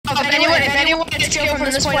anyone gets killed from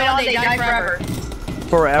this point on, they die forever.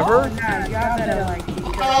 Forever? Oh, yeah, you gotta like.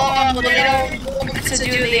 Oh, they don't get to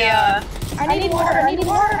do the I need water. I need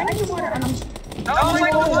water. I need water. Oh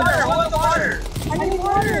my God, water! Hold the water! I need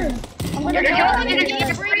water. You're killing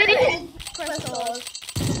me. Crystals.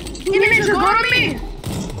 Teammates are going to me.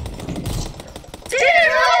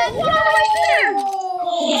 Damn! What do I do?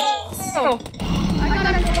 Oh.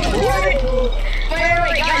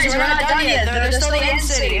 Wait, guys, we're not done yet. There's still the end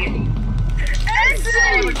city. End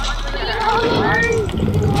city!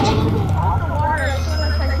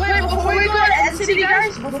 Wait, before we go to end city,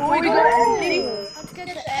 guys, before we go to end city, Let's get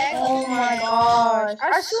to egg. Oh my gosh.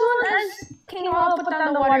 As soon as King Hall put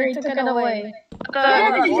down the water, he took it away.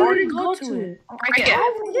 yeah, You didn't go to it. break it. I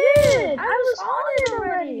did. I was on it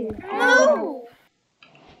already. No.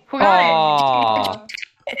 Who got Aww.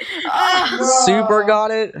 Super got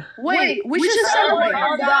it. Wait, we should celebrate.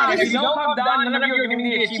 If you don't come down, none of you are giving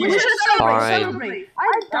me the We achievement. should celebrate. Fine. I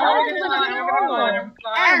died.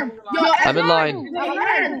 I'm in line.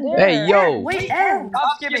 Hey, yo. Wait, Em.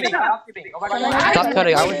 Stop skipping. Stop skipping. Oh my God. Stop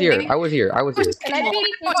cutting. I was here. I was here. I was here. Can I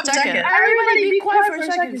be 1 second? Everybody be quiet for a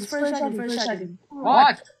second. For a second.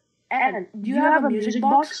 What? Em, do you have a music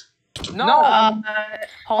box? No.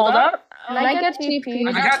 Hold up. Can I get TP?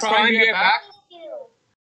 I got trying to get back.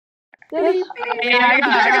 Yeah, I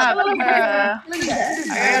got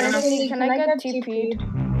Can I get TP?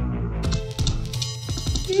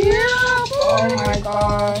 Yeah. Oh my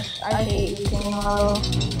gosh, I hate you, King Hollow.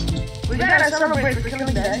 We gotta celebrate for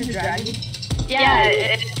killing the Ender Dragon. Yeah,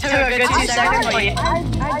 it took a good 2 seconds, but yeah.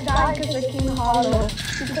 I died because of King Hollow.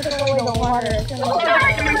 He took away the water.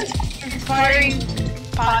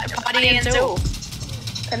 Potty and soup.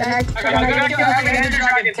 Can I Take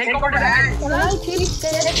over the egg. Can I keep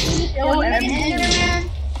Enderman?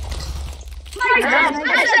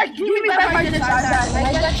 Give me back my desire. I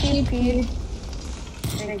got TP.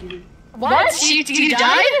 Thank you. What? You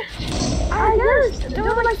died? I guess. There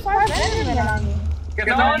were like 5 Endermen on me. Can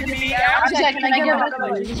I get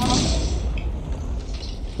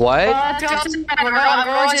What? We're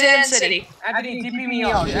going to the end city. Anthony, TP me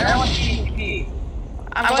out. Everyone TP.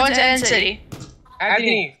 I'm going to end city.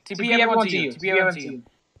 Anthony, TP everyone to you. TP everyone to you.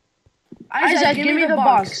 Isaac, give me the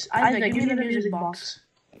box. Isaac, give me the music box.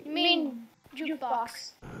 You mean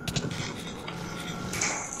jukebox?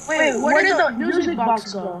 Wait, where did the music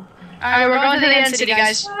box go? Alright, we're going to the end city,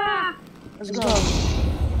 guys. Let's go.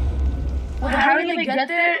 Well, how are we gonna get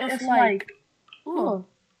there if like... Ooh.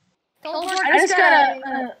 I just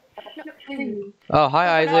gotta... Oh,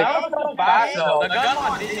 hi, Isaac. That was so fast though. The gun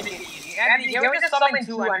one didn't make it easy. Anthony, can we just summon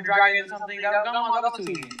 2 and drag in something? That gun one was too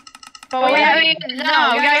easy. But we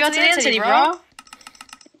gotta go to the end city, bro.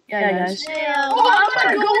 Yeah, guys. Oh, I'm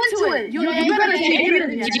gonna go into it. You gotta take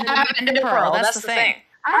it. You have an Ender Pearl, that's the thing.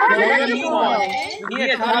 I have an You need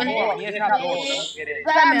a top wall. You need a top wall. Get it. I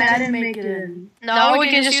didn't make it in. No, we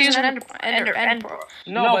can just use an Ender Pearl.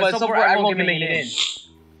 No, but so far everyone can make it in.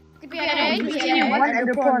 One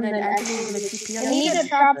Ender Pearl and then Anthony with a TP. I need a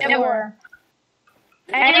trap door.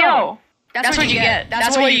 I know. That's what you get.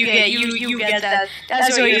 That's what you get. You get that.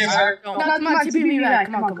 That's what you get. Come on, TP me back.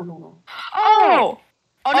 Come on. Oh!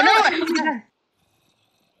 Oh no!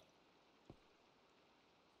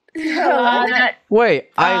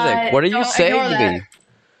 Wait, Isaac, what are you saying to me?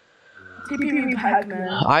 TP me back, man.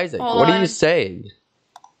 Isaac, what are you saying?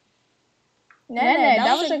 Nene,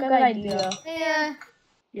 that was a good idea. Yeah.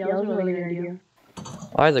 Yeah, that was a really good idea.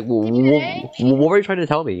 Isaac, what were you trying to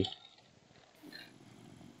tell me?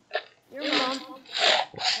 Your mom.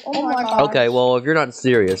 Oh my god. Okay, well, if you're not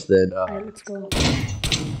serious, then Alright, let's go.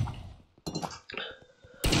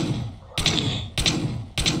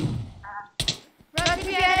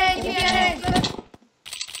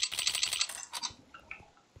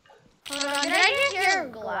 Did I just hear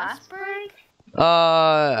glass break?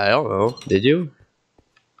 I don't know. Did you?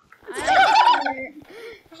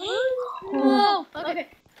 Oh, okay.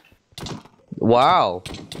 Wow,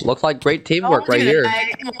 looks like great teamwork right here.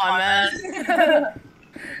 Come on, man.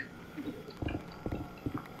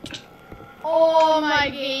 Oh, my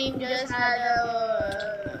game just had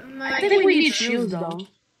a... I think we need shields though.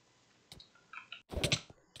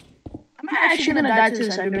 I'm actually gonna die to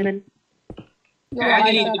this Enderman.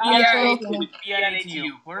 Anthony, TP to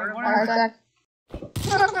you. Isaac.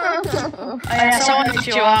 Someone took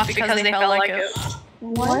you off because they felt like it.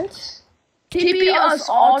 What? TP us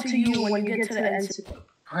all to you when you get to the end city.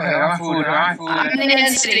 I'm food. I'm in the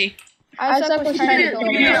end city. Isaac was trying to kill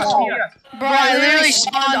me. Bro, I literally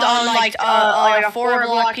spawned on like a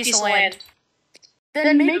 4-block piece of land.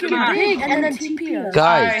 Then make it big and then TP us.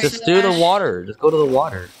 Guys, just do the water. Just go to the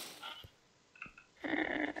water.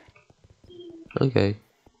 Okay.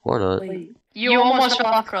 Or not. Wait. You almost fell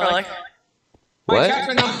off, Acrylic. My What? chest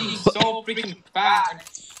right now is so freaking fat.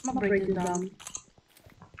 I'm gonna break it down.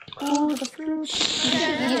 Oh, the fruit. Eat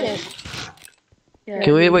it. Yeah,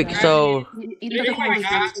 Can we wait? So eat the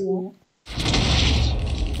fruit too.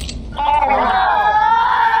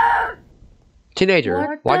 teenager,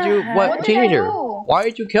 What why'd the you heck? what What did I teenager? do? Why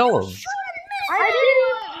did you kill him?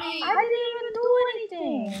 I didn't even do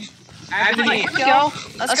anything. Anthony, Let's go.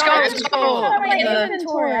 Let's go. Let's I go. don't have my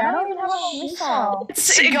inventory. I don't even have a missile.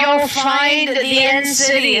 Let's go find the end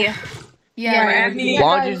city. Yeah. Anthony.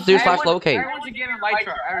 Why don't you just do slash locate? Everyone should get an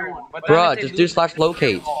elytra, everyone. But Bruh, then if just they do lose- slash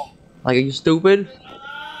locate. Like, are you stupid?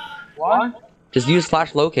 What? Just use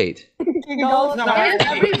slash locate. No,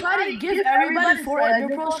 Give everybody 4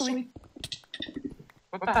 ender pearls so we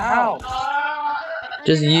what the hell?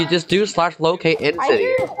 Just do slash locate in I city.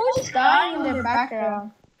 hear who's dying in the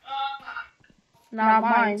background. not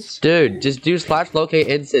mine. Dude, just do slash locate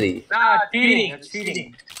in city. Nah, cheating. It's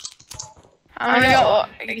cheating. I'm gonna go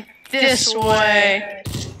this way.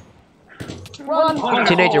 Run.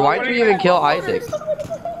 Teenager, why did you even kill Isaac?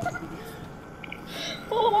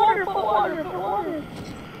 Pull water.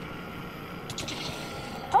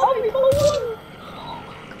 Help me, pull water.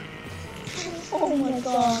 Oh my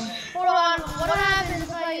god. Hold on, what happens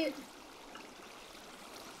if I...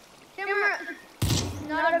 Camera...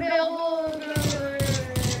 Not available...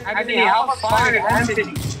 Anthony, how much fire is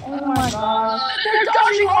Anthony? Oh my god. They're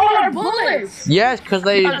dodging all our bullets. Yes, because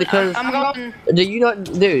I'm going. do you know,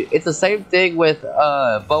 dude? It's the same thing with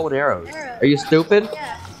bow and arrows. Are you stupid?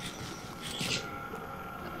 Yeah.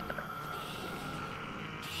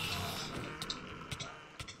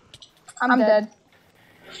 I'm dead.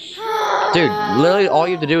 Dude, literally all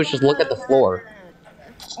you have to do is just look at the floor.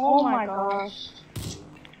 Oh my gosh.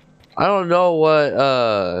 I don't know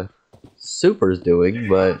what Super's doing,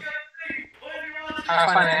 but I'm trying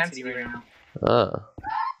to find Anthony right now.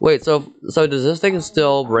 wait, so does this thing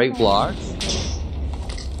still break blocks?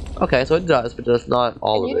 Okay, so it does, but just not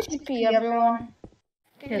all Can of you it. TP everyone?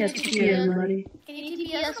 Yes, everybody. Can you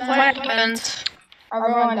TP us What back? happened?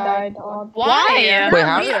 Everyone died. Why? Wait,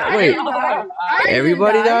 how? Wait,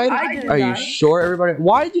 everybody died? I didn't Are you die. sure everybody?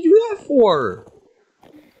 Why did you do that for?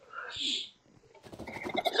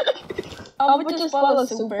 I would just follow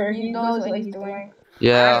Super. He knows what he's doing.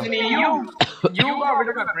 Yeah. Anthony, you got rid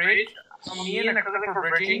of a bridge. So me and Acrylic were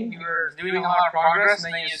bridging. You were doing a lot of progress,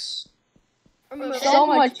 and then you just... So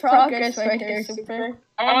much progress right there, Super.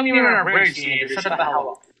 I wasn't even on a bridge, teenager. Shut the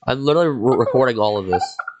hell up. I'm literally recording all of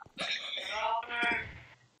this.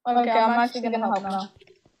 Okay, I'm actually gonna help now.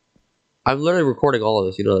 I'm literally recording all of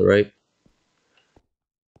this. You know that, right?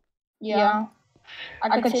 Yeah.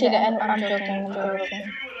 I could see the end. I'm joking. I'm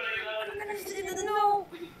joking.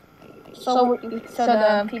 So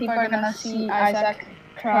the people are gonna see Isaac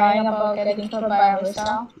crying about getting killed by a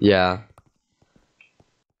missile. Yeah.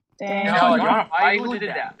 Dang. No, you're not. Who did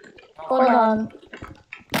that? Hold on.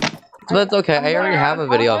 So that's okay. I already have a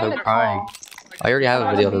video of him crying. I already have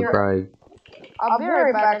a video of him crying. I'll be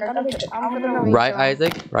right back. I'm gonna read Right, some.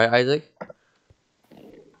 Isaac? Right, Isaac?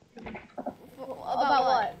 About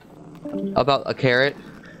what? About a carrot.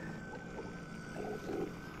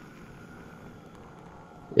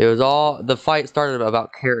 It was all, the fight started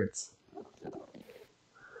about carrots.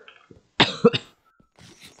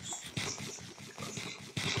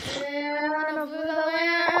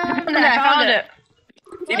 I found it.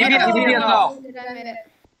 TP as well.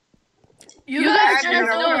 You guys just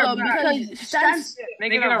know because since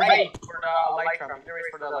Make it a rate for the elytra. Make it a rate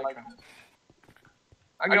for the elytra.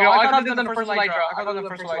 Okay, I thought this was the first elytra. I thought this was the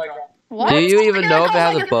first elytra. What? Do you even know if it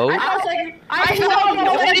has a boat? I don't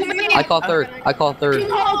know what you mean. I call third. I call third.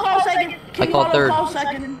 call second. I call third. Call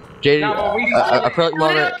second. JD, No, we- acrylic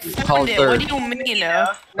moment, call What third. do you mean?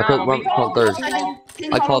 Acrylic moment, call third.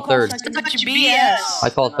 I call third. Such BS. I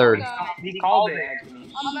call third. He called it,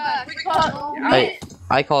 Anthony. I'm back.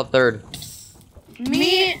 I call third.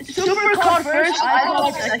 Me, Super called first, I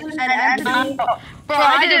called second, and Anthony. Bro,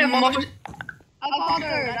 I did most. I called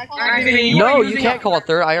third. Anthony, No, were you using can't call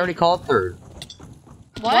third. I already called third.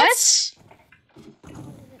 What?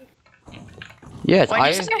 Yes,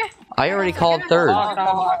 What'd you say? I already called third.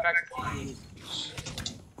 a-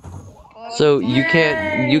 So you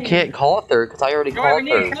can't call third because I already Go ahead, called we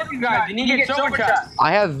need to third. help you guys. You need to get silver chest.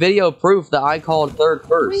 I have video proof that I called third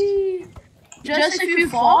first. Just if you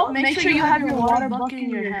fall, make sure you have your water bucket in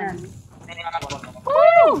your hand.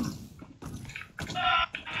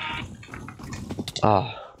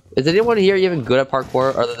 Is anyone here even good at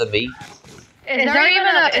parkour other than me? Is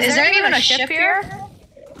there even a ship here?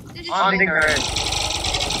 I don't think there is.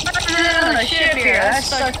 There's a ship here. That's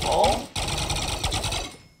so cool.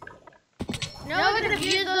 No, we can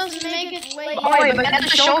abuse those and make it way. Oh wait, but that's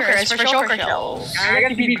the shulker. It's for shulker kills. I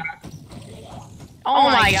got TP. Oh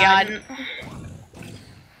my god.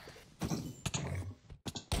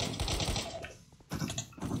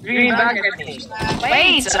 Green back at me.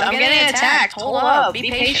 Wait, I'm getting attacked. Hold up. Be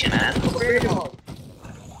patient, man.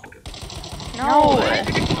 No.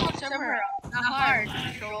 Somewhere else. Not hard.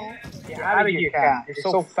 Control. Get out of here, cat. You're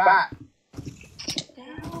so fat.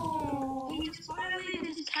 No, we just violated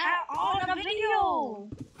this cat on a video.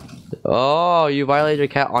 Oh, you violated your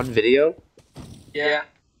cat on video? Yeah.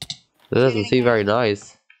 That doesn't seem very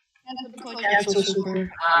nice. That's so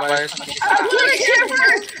super. Ah, where's my I'm gonna share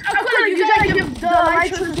first! I'm gonna, you gotta give the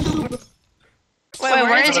lights to the super. Wait,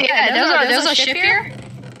 where is he at? There's a ship here?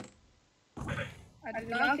 I do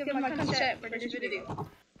not give my consent for this video.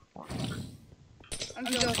 I'm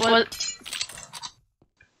joking. What?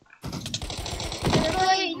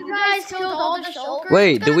 You guys killed all the shulkers?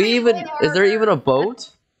 Wait, do we even... Is there even a boat?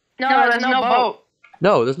 No, there's no boat.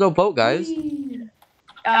 No, there's no boat, guys.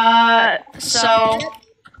 So...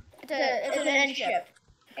 It's an end ship.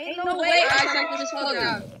 Ain't no way Isaac was slow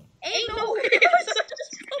down. Ain't no way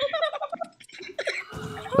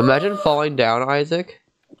Imagine falling down, Isaac.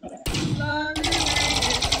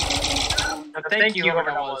 Thank you, whoever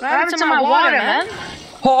that was. What happened to my water, man?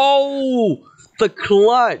 Oh! The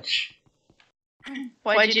clutch!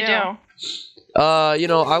 What'd you do? You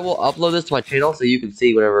know, I will upload this to my channel so you can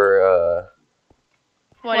see whenever,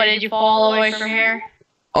 What, did you fall all the way from here?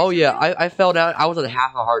 Oh yeah, I fell down. I was at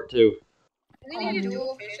half a heart too. We need to do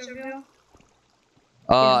a face review.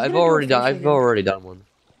 I've already done one.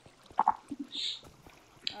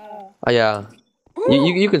 Oh. Yeah.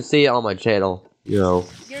 You can see it on my channel. You know.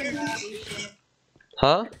 You're not Asian.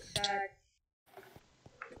 Huh?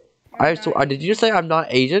 Sad. Did you say I'm not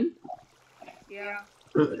Asian? Yeah.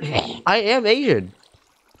 I am Asian.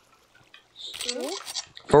 Who?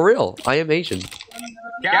 For real, I am Asian.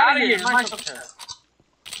 Get out of here, my sister.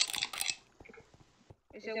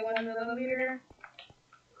 Is it 1 millimeter?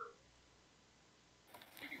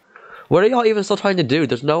 What are y'all even still trying to do?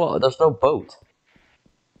 There's no boat.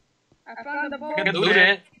 I found the boat. You can loot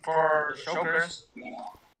it for shulkers.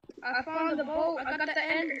 I found the boat. I got the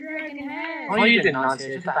ender dragon head. Oh, you did not see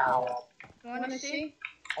it. Just the hell. You wanna see?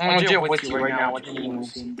 I'm gonna deal with you right now. What do you want to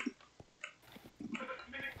see?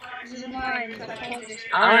 This is mine. So I told this.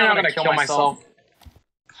 I'm gonna kill myself.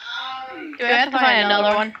 Do we have to find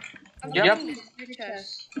another one? Yep.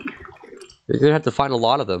 You're gonna have to find a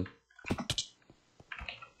lot of them.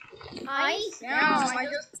 Ice? Yeah,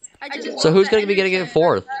 I just So who's gonna be getting it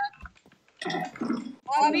fourth?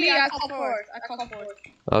 On me, I call fourth.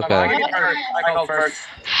 Okay. I called first.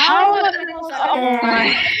 How? Oh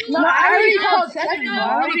my. No, I already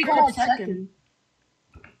called second.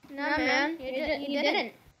 No, man. You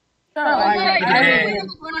didn't. No, I did.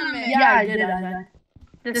 Tournament. Yeah, I did.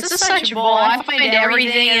 This is such bull. I find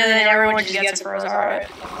everything and then everyone just gets it for us. Alright.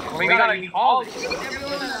 We gotta call it.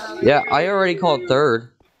 Yeah, I already called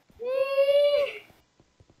third.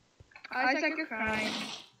 Isaac, you're crying.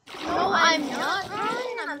 No, I'm not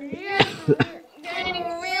crying. I'm just getting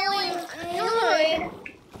really annoyed.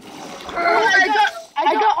 I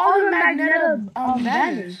got all the magnetic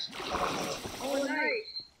banners. Oh,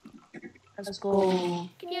 nice. Let's go.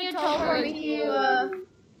 Can you teleport me to,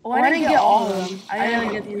 Oh, I didn't get all of them. I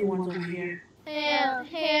didn't get these ones over here. Hey,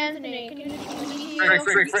 Anthony, can you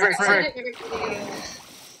Frick.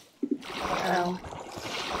 Oh.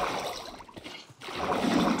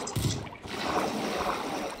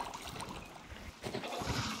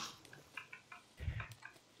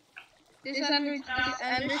 This under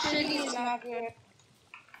city is not good.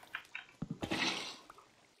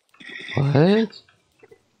 What?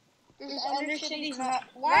 This under city is not.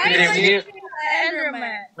 We Why need- is we need- it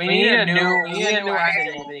Enderman? We need a new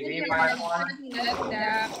accident. We need to find one.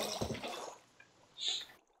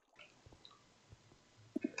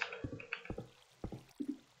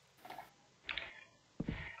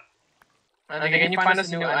 Okay, can you find us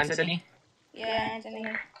a new entity? Yeah, Anthony.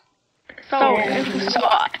 So,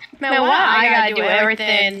 man, why I gotta do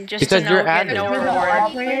everything just Because to you're get admin. no reward?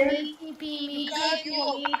 I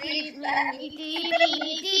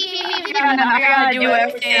gotta do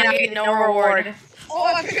everything and I get no reward. Oh,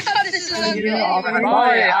 I forgot this is You didn't a offer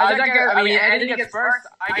Oh, yeah, I mean, Anthony gets first.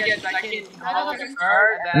 I get third.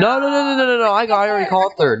 No. I already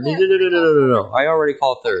called third. No. I already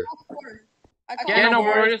called third. Yeah, no,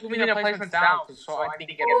 we're just moving the placements down, so I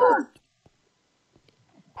think you get first.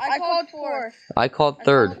 I called fourth. I called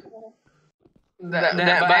third. But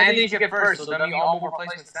Anthony should get first, so then we all move our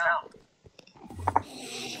placements down.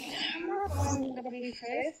 I'm gonna be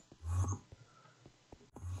fifth.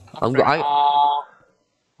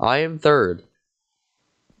 I am third.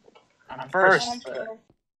 I'm first.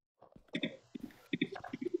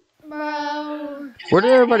 Bro. Where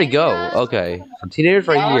did everybody go? Okay, so teenagers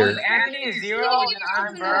right here. Anthony is 0, and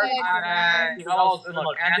I'm first, and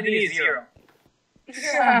look, Anthony is 0.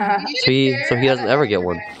 So he doesn't ever get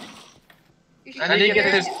one. And then he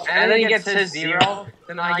gets his 0,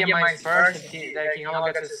 then I get mine first, and then King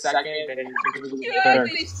Hollow gets his second, then he gets his third.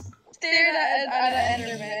 Stared at an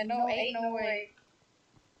Enderman. No, ain't no way.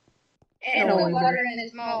 And no water in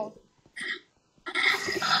his mouth.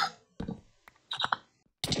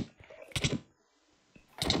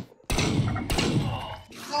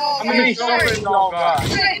 How many shoulders do y'all got?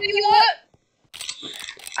 You know what?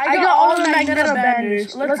 I got all the Magneto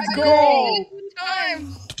banners. Let's go.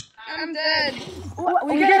 Times. I'm dead.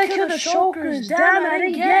 We gotta kill the shulkers. Damn it, I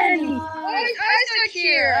didn't get any. Why is Isaac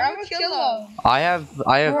here? I'm gonna kill him. I have 3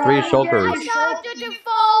 shulkers. I shot you to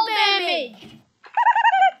fall damage.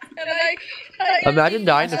 Imagine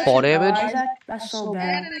dying to fall damage. That's so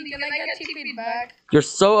bad. Can I get TP back? You're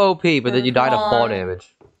so OP, but then you die to fall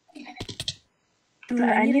damage. Dude,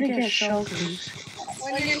 I need to get shulkers.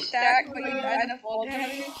 When you're stacked, but you die to fall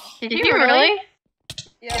damage? Did you really?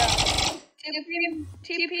 Yeah.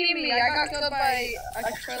 TP me. I got killed by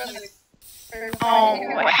acrylic. Oh,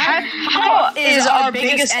 wait, how is our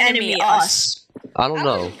biggest enemy us? I don't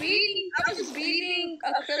know. I was beating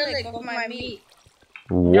acrylic with my meat.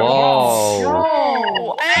 Whoa.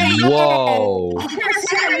 Oh, hey, Whoa. I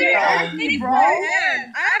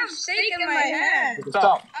have a steak in my hand.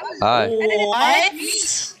 Stop. Hi. what?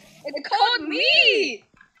 It's called meat.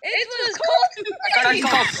 It was called. That's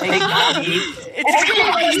called steak, not meat.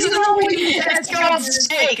 It's called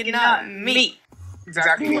steak, not meat.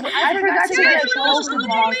 Exactly. I forgot to get Somebody shulker made the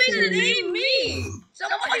boxes. name meat.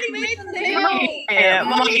 Somebody made the name meat. Yeah,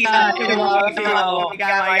 monkey got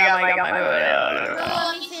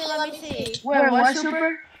Let me see. Wait, what,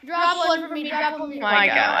 Super? Drop one for me. Drop one for me. My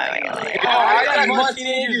God. Oh, I got one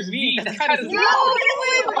teenager's meat. That's kind of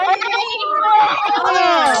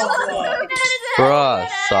Bruh,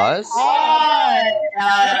 sus?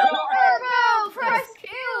 Press Q.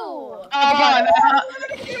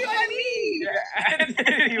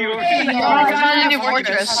 New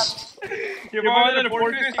fortress. You're more than a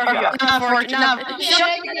fortress? Everyone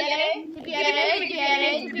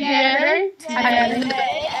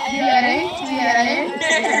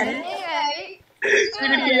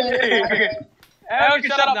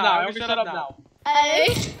shut up now. Everyone shut up now.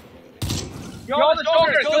 Yo, the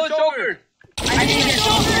Joker! Kill the Joker! I need a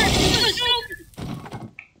shoulder. Kill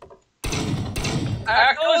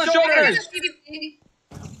the Jokers!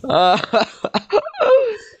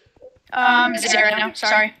 It's there right now.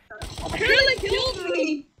 Sorry. Really killed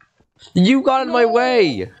me. You got in my way.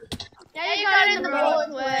 Yeah, you got in the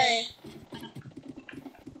bullet's way.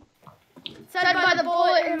 Said by the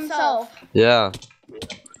bullet himself. Yeah.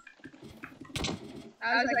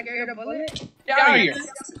 I was like, you're the bullet? Get out of here!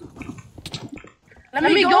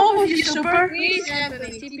 Let me go with you, Super. Please,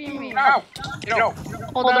 Anthony, TP me. Ow! Get out!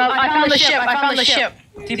 Hold up. I found the ship.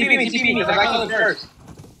 TP me, because I got killed first.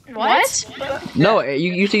 What? No,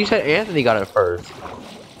 you said Anthony got it first.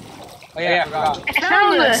 Oh yeah, I forgot. I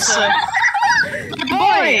found this.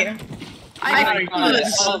 Boy. I found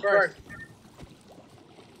this. First.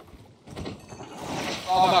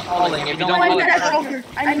 All about calling. If you don't I call need it that first. shulker.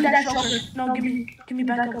 I need that shulker. No, give me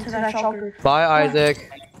back up to that shulker. Bye,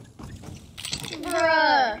 Isaac.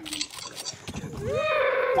 Bruh.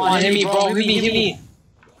 Come on, hit me, bro. Hit me.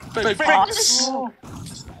 But Fox.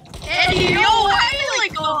 Eddie, yo, why are you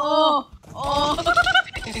like,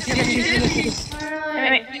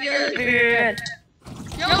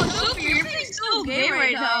 Yo, Sophie, you're playing so gay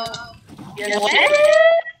right now. What? You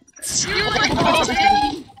were like,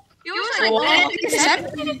 he was like, What?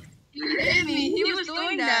 you hit me. He was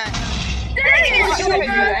doing that.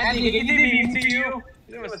 Andy, he did mean to you.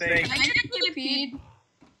 It was a mistake. I get TP'd.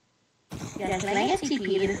 Yeah, can I get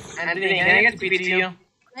TP'd? Anthony, can I get TP to you?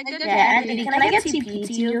 Yeah, Anthony, can I get TP'd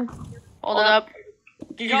to you? Hold up.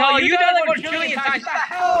 You died like a trillion times.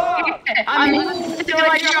 I'm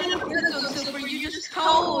You just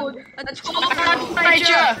told a total.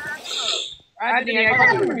 Anthony, I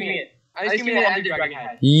got you for me. At least give me the Ender Dragon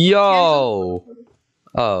head. Yo.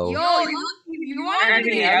 Oh. Yo, you want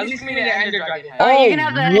Anthony, at least give me the Ender Dragon head. Oh, you can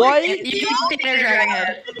have the what? You can take their dragon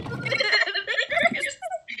head.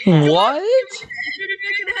 What?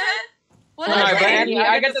 What Alright, is but that? Anthony,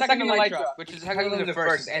 I get the second Elytra, which is technically the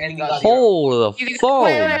first, and Anthony got zero. Hold the Wait. phone.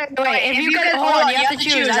 If you could hold on, you have to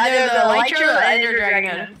choose either the Elytra or the Ender Dragon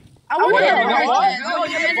head. I want Wait, that. no, what? No,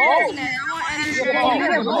 you get both.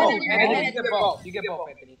 You get both. You get both,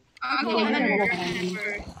 Anthony. I'm going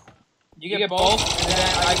first. You get both, and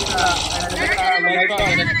then I get the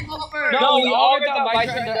Elytra. Go first. No, we all get the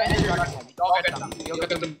Elytra and the Ender Dragon Head. We all get them. You'll get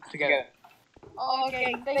them together.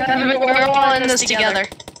 Okay. We're all in this together.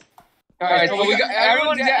 Alright, so we got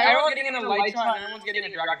everyone's getting an Elytra and everyone's getting a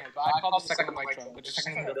Dragon Head. But I call the second Elytra, which is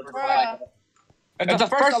second Elytra. It's the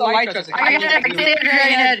first Elytra. I got the Dragon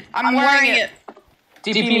Head. I'm wearing it.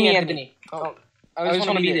 TP me, Anthony. Oh, I just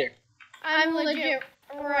want to be there. I'm legit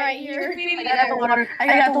right here. I got the water. I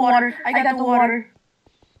got the water. I got the water.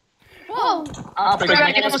 Whoa!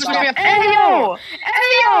 Ayo!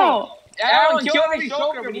 Ayo! Aaron, kill the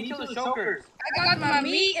Shoker. We need to kill the Shokers. I got my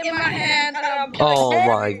meat in my hand. Oh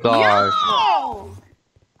my gosh. No!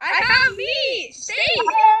 I have meat! Steak!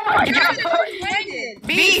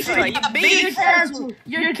 Beef! Beef! Cancel.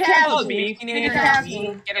 You're canceled. Beef. You're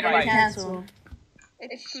canceled. Get it You're right. canceled.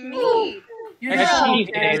 It's meat. You're It's so cheap,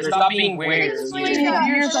 Andrew. Stop being weird.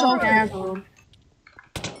 You're so canceled.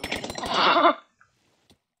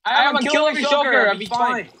 I'm killing the Shoker. I'll be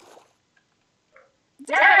fine.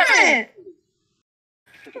 Damn it!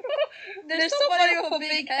 There's somebody with a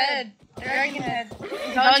big head. Dragon head.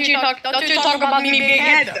 Don't you talk about me big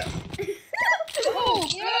head. Oh,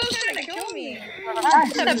 you know who's trying to kill me? I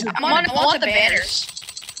want the banners.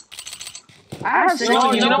 I have six.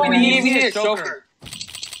 No, you know what we need a Shoker.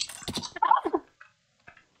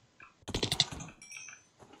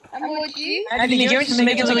 Emoji? Anthony, give it to me.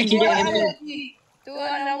 Make it so we can get in there. Do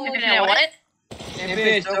an emoji. You know what?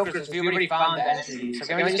 Infinite Shokers. We already found the entity. So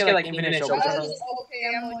can we just get like infinite Shokers?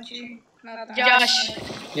 Okay, emoji. Not that. Josh,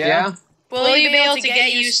 Yeah? will you be able to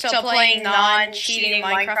get used to playing non-cheating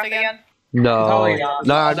Minecraft again? No. Totally No.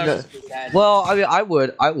 not. No. Well, I mean, I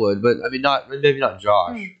would, but I mean, maybe not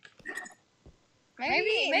Josh.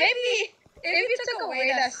 Maybe if you took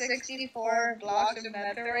away that 64 blocks of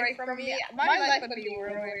netherite from me, my life would be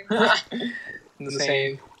ruined. The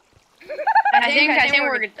same. I think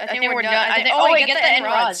we're done. Oh wait, get the end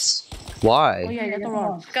rods. Why? Oh yeah, get the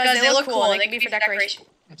rods. Because they look cool and they can be for decoration.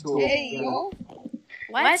 Hey, yo.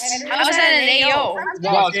 What? How is that an AO?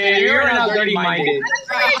 Wow, okay, you're not dirty-minded.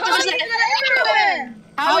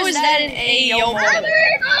 How is that an AO? I'm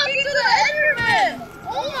talking to the Enderman!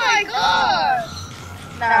 Oh my god!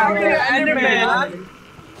 Enderman.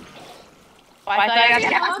 I thought I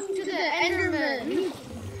got Talking to the Enderman.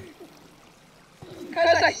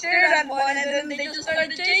 Because I stared at one and then they just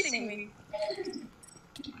started chasing me.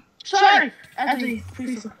 Sorry. Anthony,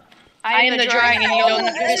 please. I am the dragon, you don't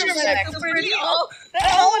have to Enderman, disrespect. super G. Oh, they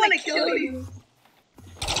all want to kill you.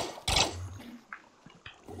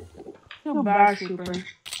 Feel bad, Super.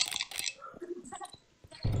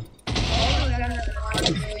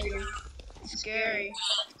 Scary.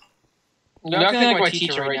 You're acting like my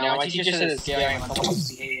teacher right now. My teacher says it's scary when someone's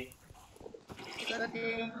behaving.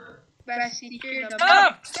 Best teacher.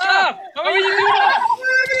 Stop! Stop! What are you doing?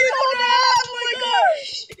 Oh my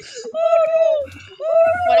gosh!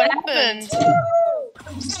 What happened?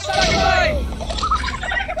 Stop!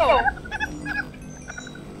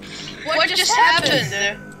 What just happened?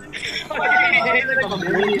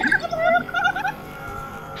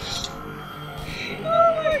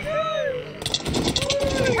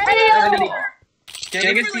 Can I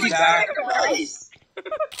get these back?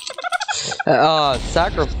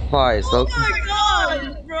 Sacrifice. Okay. Oh my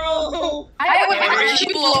god, bro! I would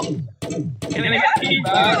actually blow. Can I get these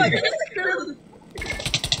back?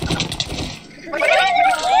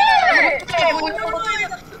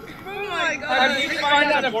 Oh my god! Just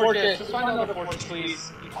find out the fortress. Just find out the fortress,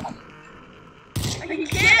 please. We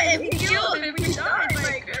can't if we kill him, if we die,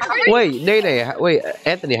 like... Wait, Nene. Wait,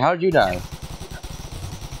 Anthony. How did you die?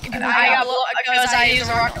 I got blown because I used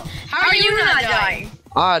a rock. How are you not dying?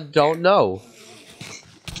 I don't know.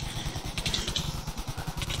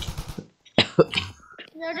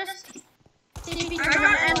 No, just... I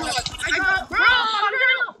got... Bro, I'm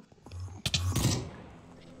gonna...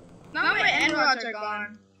 Now my end rods are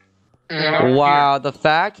gone. Wow, the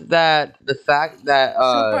fact that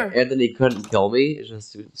Super. Anthony couldn't kill me is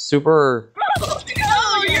just super. Oh,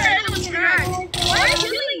 your end was cracked. Why are you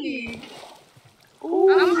killing me?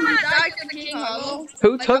 I'm gonna die to the King Hollow.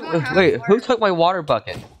 Who took? Wait, who took my water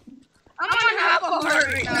bucket? I'm on half a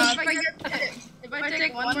heart right now. If I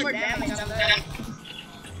take one more damage, I'm dead.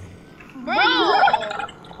 Bro!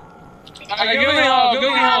 Give me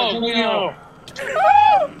help!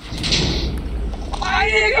 Why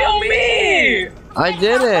did you kill me? I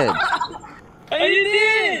didn't. You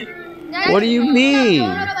did! What do you mean?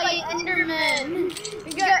 By Enderman.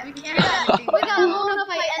 We got blown up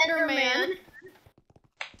by Enderman.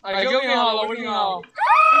 Give me help!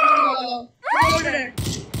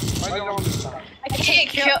 I can't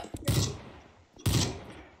kill.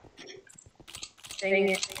 Dang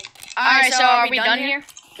it. Alright, so are we done here?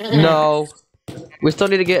 No. We still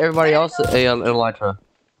need to get everybody else an elytra.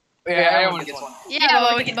 Yeah, everyone gets one.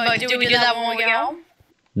 Yeah, but do we do that when we get home?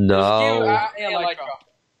 No.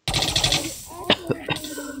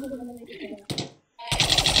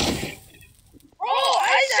 Oh,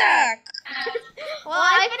 Isaac! Well,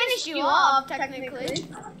 I finished you off, technically.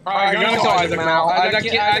 Alright, you're gonna kill Isaac now.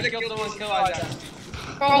 Isaac killed someone, kill Isaac.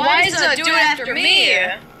 Bro, why is it doing after me?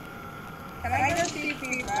 Can I go see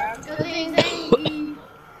feedback? Good thing,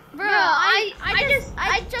 bro, I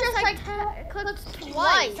just clicked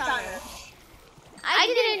twice on it. I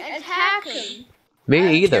didn't attack him.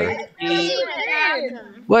 Me either. I didn't even attack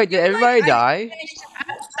him. Wait, did everybody die? I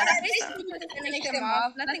basically finished him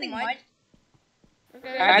off. Nothing much.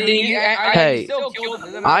 Hey,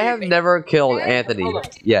 I have never killed Anthony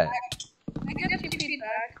yet. I get some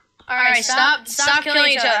feedback. Alright, stop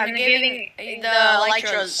killing each other. I'm giving the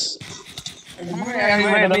elytras.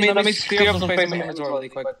 Let me clear up some space in my inventory really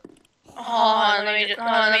quick. Hold on, let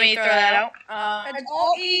me throw that out. Let's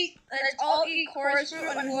all eat chorus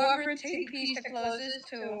fruit, and whoever TPs the closest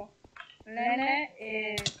to Lena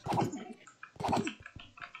is.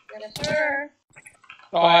 Yes, sir.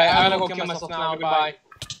 Alright, I'm gonna go kill myself now. Goodbye.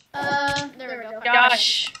 There we go.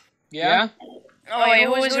 Josh. Yeah? Oh wait,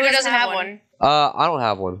 who doesn't have one? I don't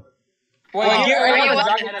have one. Wait, where are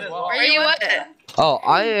you at? Oh,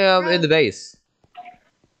 I am in the base.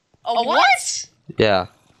 Oh, what? Yeah.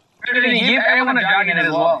 Give everyone a dragon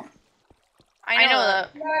as well. I know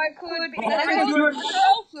that. That could be. Fly.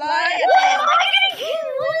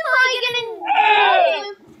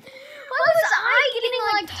 Why was I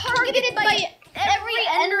getting targeted by every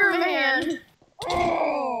Enderman?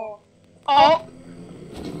 Oh.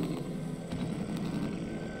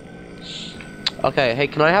 Okay, hey,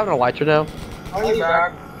 can I have an elytra now? I'll be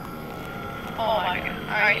back. Oh my god.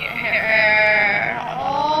 Alright, here.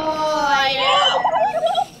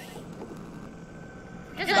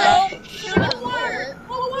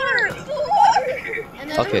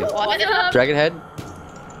 Okay. What? Dragon head?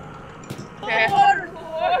 Okay.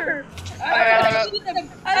 Water. I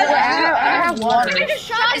have water. I just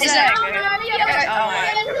shot Is that good?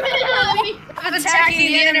 I'm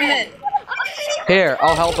attacking the Enderman. Here,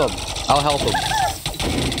 I'll help him. I'll help him.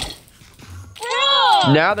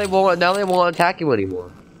 Now they won't attack you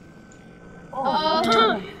anymore.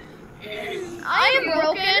 I am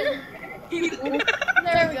broken.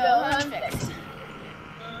 There we go. I'm fixed.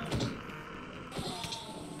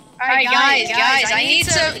 Alright, guys, I need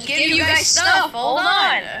to give you guys stuff. Hold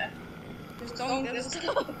on.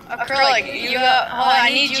 Acrylic, you got. Hold on, I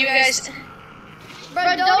need you guys.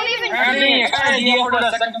 Bro, don't even.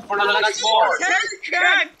 For the next floor.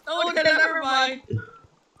 Oh, never mind.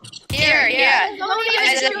 Here, yeah.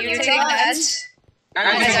 Guys, You take that. Guys, I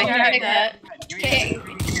can take that. Okay,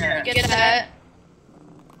 you get that.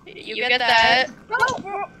 You get that.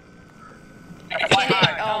 Oh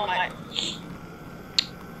my.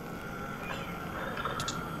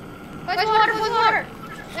 Place water.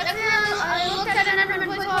 I looked at an Enderman,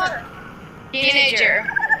 place water. Teenager.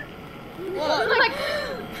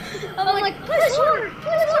 I'm like, place water.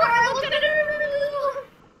 I looked at an Enderman,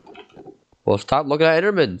 Well, stop looking at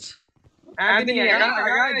Endermans. Anthony, I got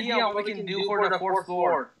an idea on what we can do for the fourth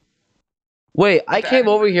floor. Wait, I came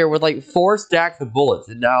over here with like 4 stacks of bullets,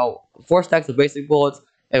 and now 4 stacks of basic bullets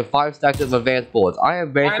and 5 stacks of advanced bullets. I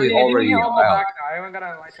am basically already out. I haven't got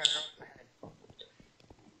a light on.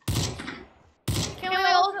 Can we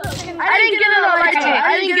also? I didn't get an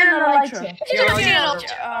elytra. You didn't get an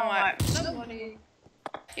elytra. Oh my.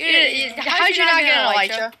 How did you not get an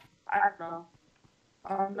elytra? I don't know.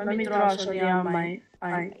 Let me throw out some on my.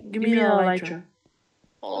 Give me the elytra.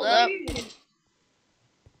 Hold up.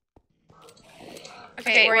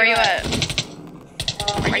 Okay, where are you at?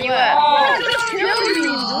 Where are you at?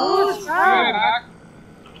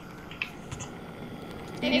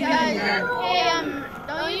 Hey guys,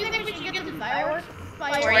 don't you think we should get some fireworks?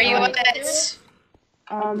 Where are you at?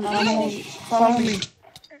 Follow me.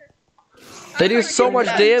 They do so much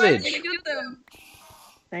damage.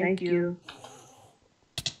 Thank you.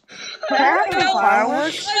 Can I have the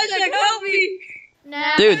fireworks? Help me!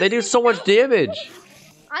 Nah. Dude, they do so much damage.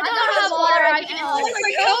 I don't have water, I can help.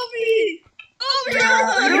 Help me! You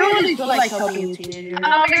don't really feel like helping you, teenager.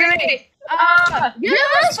 Okay. Give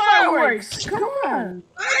us fireworks! Come on!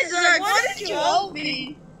 Isaac, why did you help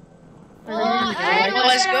me?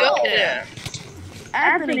 Let's go.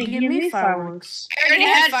 Anthony, give me fireworks. I already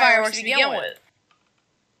had fireworks to begin with.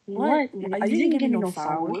 What? I didn't get no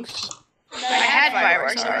fireworks. I had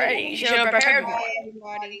fireworks already. You should have prepared more.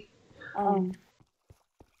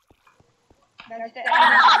 That's it.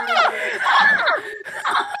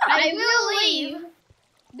 I will leave.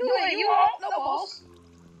 Do it. You won't. No balls.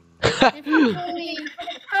 If you kill me,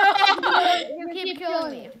 you keep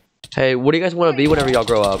killing me. Hey, what do you guys want to be whenever y'all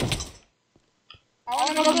grow up? I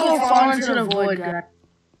I'm want gonna go fall into the void, guy.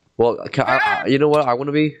 Well, you know what I want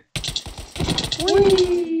to be?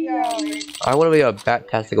 Whee! I want to be a bat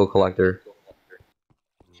testicle collector.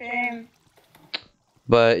 Shame.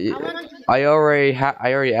 But I already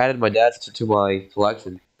added my dad's to my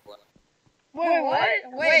collection. Wait, what?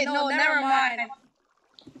 Wait, no, never mind.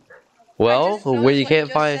 Well, when you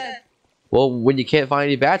can't find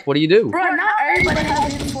any bats, what do you do? Bro, not everybody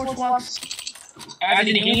has these 4 swaps.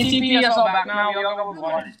 Anthony, can you TP us all back now? We all go with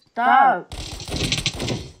one. Stop.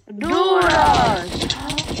 Do it!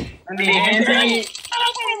 Anthony.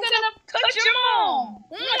 I'm gonna touch your mom.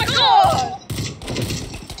 Oh my god.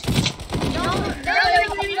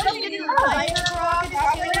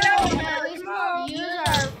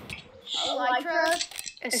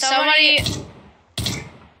 Somebody.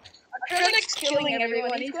 Acrylic's killing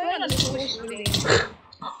everyone. He's going on a school shooting.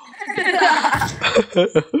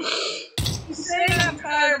 He's saying I'm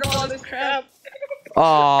tired of all this crap.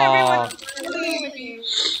 Aww. Everyone's killing me.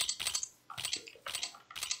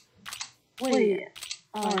 Wait.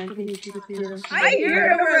 Oh, I can you see the video. I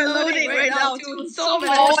hear we're loading right now too. So much.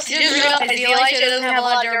 Oh, just realized the Elytra doesn't have a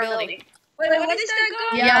lot of durability. Wait, what is that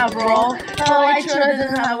gun? Yeah, bro. Elytra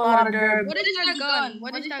doesn't have a lot of durability. What is that gun?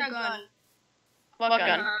 What is that gun? What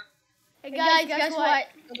gun? Hey guys, guess what?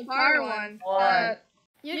 The fire one. What?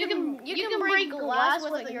 You can break glass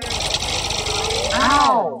with your.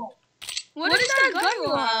 Ow! What is that gun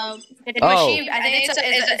you have? It's a machine. I think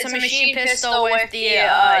it's a machine pistol with the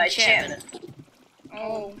enchantment.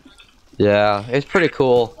 Oh. Yeah, it's pretty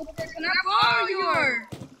cool. Can I borrow your?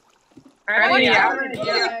 Anthony,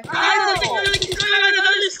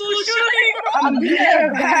 I'm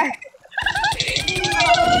there, back.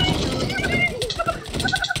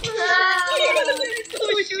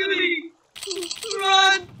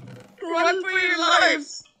 Run for your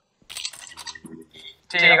lives!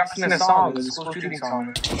 Jay, I got to sing a song. It's a school shooting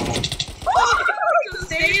song.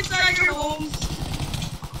 Stay inside your homes.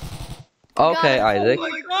 Okay, Isaac. Oh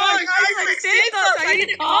my gosh, Isaac saved us! I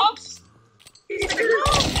need cops! He's the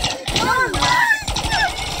cops!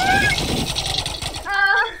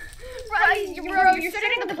 Bro, you're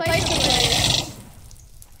sitting in the place with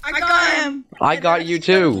I got him! I got you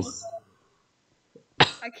too.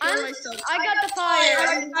 I killed myself. I got the fire.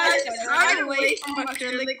 Run away from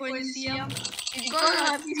Acrylic when you see him. He's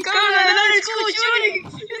gone! Another school shooting!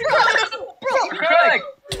 Acrylic!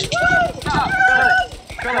 Stop!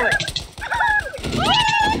 Acrylic!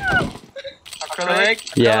 Acrylic?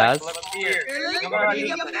 Yes. Look here. You're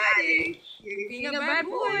being a baddie. You're being a bad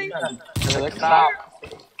boy. Acrylic, stop.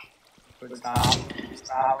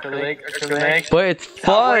 Stop. Acrylic. But it's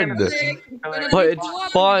fun. But it's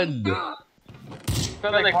fun.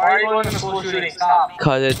 Acrylic, why are you going to school shooting? Stop.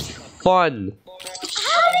 Cause it's fun.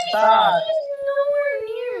 Stop. Nowhere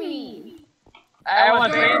near me. I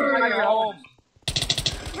want to train you at your home.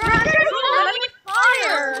 Bro, there's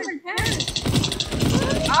fire.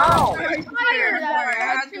 Ow! Fire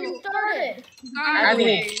that started.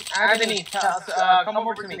 Anthony, come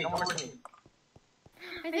over to me.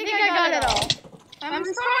 I think I got it all. I'm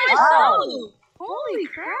sorry. Holy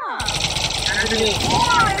crap. Anthony. Oh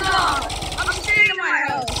my god. I'm staying in my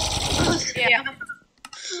house. Yeah. I'm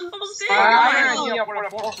staying in I my have an house. idea for the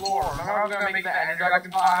 4th floor. I'm gonna make that Ender Dragon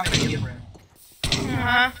bomb and get rid.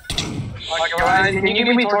 Like, can you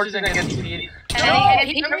give me torches and get speed?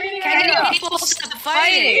 Can people stop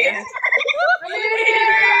fighting?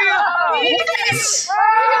 Yes.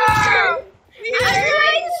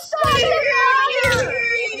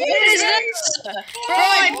 What is this?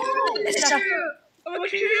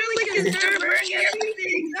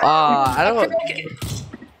 I don't.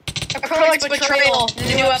 Acrylic's Betrayal, the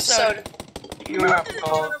new episode. You have to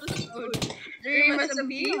call. Dream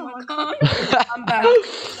SMP, oh my god. I'm back.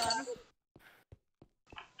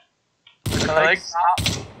 Acrylic, stop.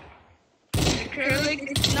 Acrylic,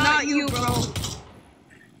 it's not you, bro.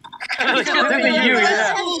 It's definitely you,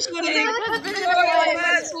 yeah.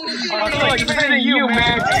 Acrylic, it's definitely you,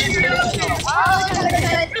 man.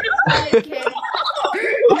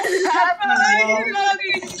 What's happening,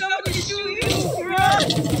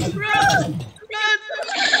 bro?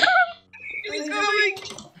 He's coming!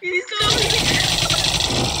 He's coming!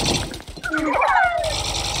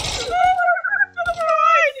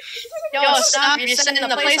 Yo, stop, you're setting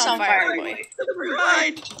the place on fire, boy.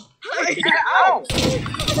 Run! Ow!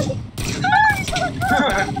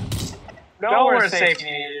 Nowhere safe,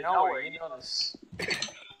 Canadian. Nowhere. You know this.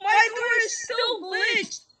 My My door is still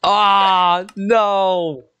glitched. Ah,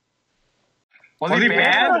 no. Was he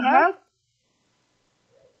bad?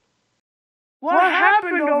 What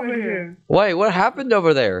happened over here? Wait, what happened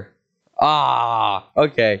over there? Ah,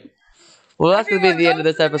 okay. Well, that's gonna be the end of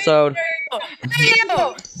this episode.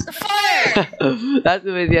 Yo, the fire. That's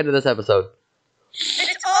gonna be the end of this episode.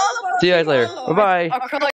 It's all about See you guys later. the Bye bye. acrylic